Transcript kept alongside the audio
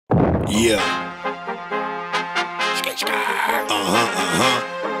Yeah.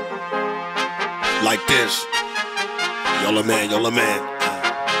 Like this. YOLAMAN, YOLAMAN.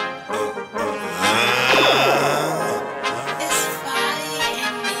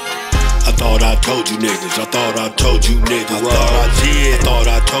 I thought I told you niggas, I thought I told you niggas. I thought I did. I thought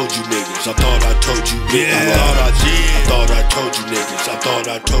I told you niggas, I thought I told you niggas. I thought I did. I thought I told you niggas, I thought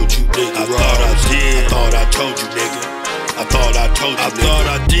I told you niggas. I thought I did. I thought I told you niggas. I thought I told you niggas. I thought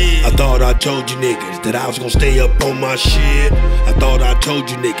I did. I thought I told you niggas that I was gonna stay up on my shit. I thought I told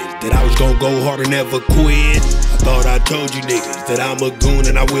you niggas that I was gonna go hard and never quit. I thought I told you niggas that I'm a goon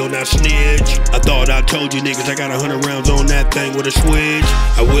and I will not snitch. I thought I told you niggas I got 100 rounds on that thing with a switch.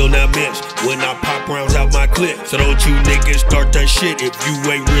 I will not miss when I pop rounds out my clip. So don't you niggas start that shit if you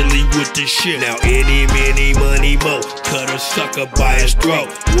ain't really with this shit. Now any, many, money, mo, cut a sucker by his throat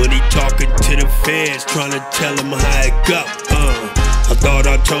when he talking to the feds, trying to tell him how it go. I thought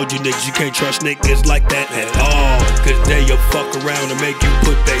I told you niggas you can't trust niggas like that at all, cause they'll fuck around and make you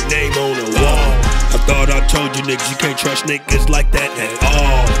put their name on the wall. I thought I told you niggas you can't trust niggas like that at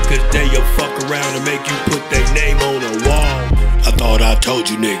all, cause they'll fuck around and make you put their name on the wall. I thought I told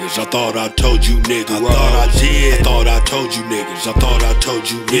you niggas, I thought I told you niggas. I thought I did. I thought I told you niggas, I thought I told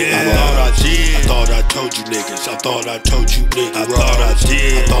you niggas. I thought I did. I thought I told you niggas, I thought I told you niggas. I thought I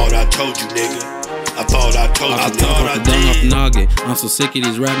did. I thought I told you niggas. I thought I told you, I thought I did. I'm so sick of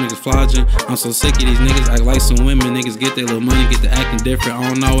these rap niggas flogging. I'm so sick of these niggas act like some women. Niggas get their little money, get to acting different. I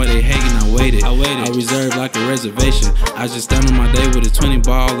don't know why they hating, I waited. I reserved like a reservation. I just stand on my day with a 20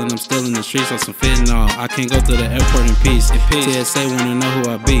 ball and I'm still in the streets on some fentanyl. I can't go through the airport in peace. TSA wanna know who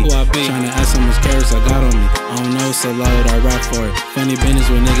I be. Tryna ask how much carrots I got on me. I don't know, so loud, I rap for it. Funny business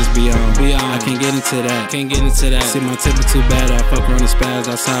when niggas be on. I can't get into that. See my tip too bad, I fuck around the spaz,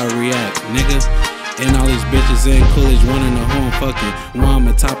 that's how I react, nigga. And all these bitches in Coolidge wanna know who I'm fucking. While I'm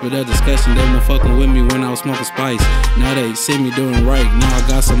at top of the discussion, they been fucking with me when I was smoking spice. Now they see me doing right, now I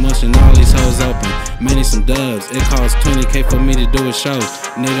got so much and all these hoes open. Many some dubs, it costs 20K for me to do a show.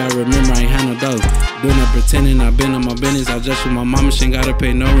 Nigga, I remember I ain't had no dough. Doing up pretending, I been on my business. I just with my mama, she ain't gotta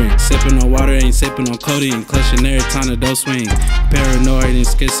pay no rent. Sipping on water, ain't sipping on codeine. Clutching every time the dough swing. Paranoid and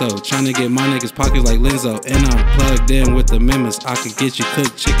schizo, tryna get my niggas pockets like Lenzo. And I'm plugged in with the members, I could get you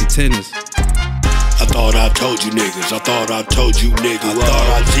cooked chicken tenders. I thought I told you niggas, I thought I told you niggas. I thought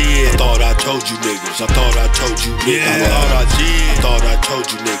I did. I thought I told you niggas, I thought I told you niggas. I thought I did. I thought I told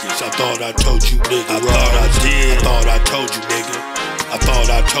you niggas, I thought I told you niggas. I thought I did. I thought I told you niggas, I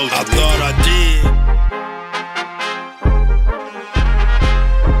thought I told you niggas. I thought I did.